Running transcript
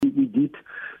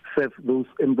serve those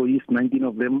employees, 19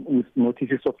 of them, with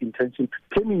notices of intention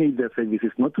to terminate their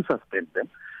services, not to suspend them.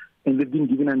 And they've been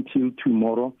given until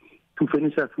tomorrow to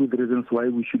furnish us with reasons why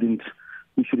we shouldn't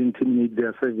terminate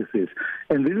their services.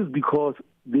 And this is because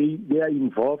they are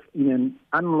involved in an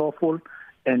unlawful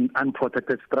and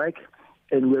unprotected strike,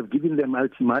 and we have given them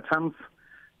ultimatums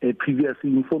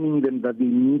previously informing them that they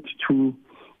need to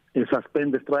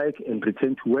suspend the strike and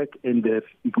return to work, and they've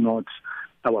ignored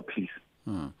our pleas.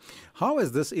 How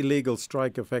has this illegal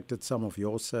strike affected some of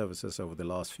your services over the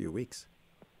last few weeks?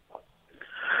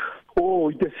 Oh,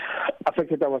 it has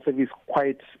affected our service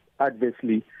quite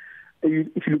adversely.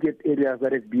 If you look at areas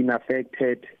that have been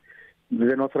affected,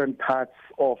 the northern parts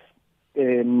of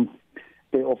Tshwane,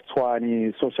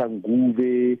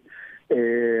 Soshanguve,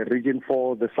 Region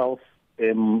 4, the South,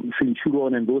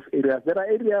 Centurion, and those areas, there are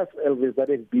areas, Elvis, that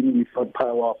have been without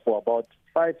power for about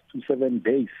 5 to 7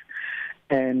 days.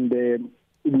 And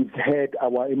we've had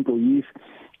our employees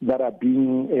that are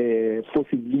being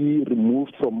forcibly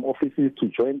removed from offices to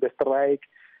join the strike.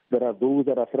 There are those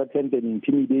that are threatened and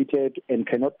intimidated and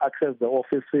cannot access the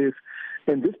offices.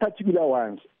 And these particular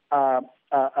ones are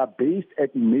based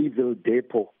at Mayville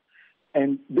Depot.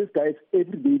 And these guys,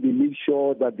 every day, they make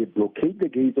sure that they blockade the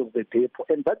gates of the depot.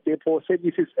 And that depot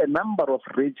services a number of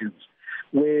regions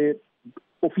where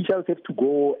officials have to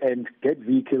go and get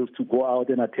vehicles to go out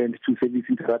and attend to service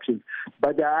interruptions.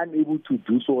 But they are unable to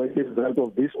do so as a result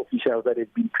of these officials that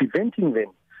have been preventing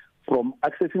them from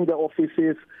accessing the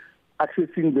offices,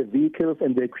 accessing the vehicles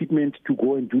and the equipment to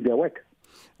go and do their work.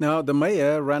 Now, the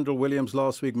Mayor, Randall Williams,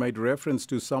 last week made reference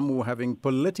to some who having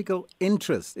political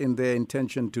interest in their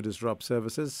intention to disrupt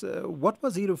services. What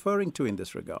was he referring to in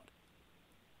this regard?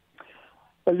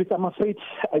 Well, I'm afraid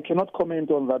I cannot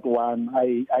comment on that one.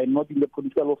 I'm not in the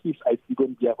political office. I speak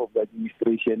on behalf of the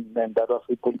administration, and that was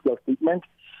a political statement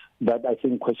that I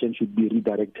think questions should be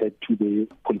redirected to the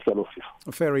political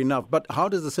office. Fair enough. But how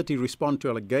does the city respond to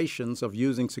allegations of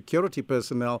using security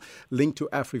personnel linked to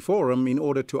AfriForum in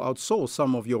order to outsource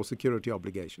some of your security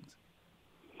obligations?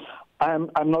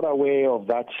 I'm not aware of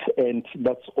that, and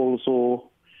that's also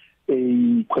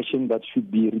a question that should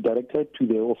be redirected to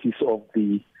the office of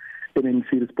the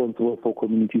NMC responsible for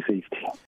community safety.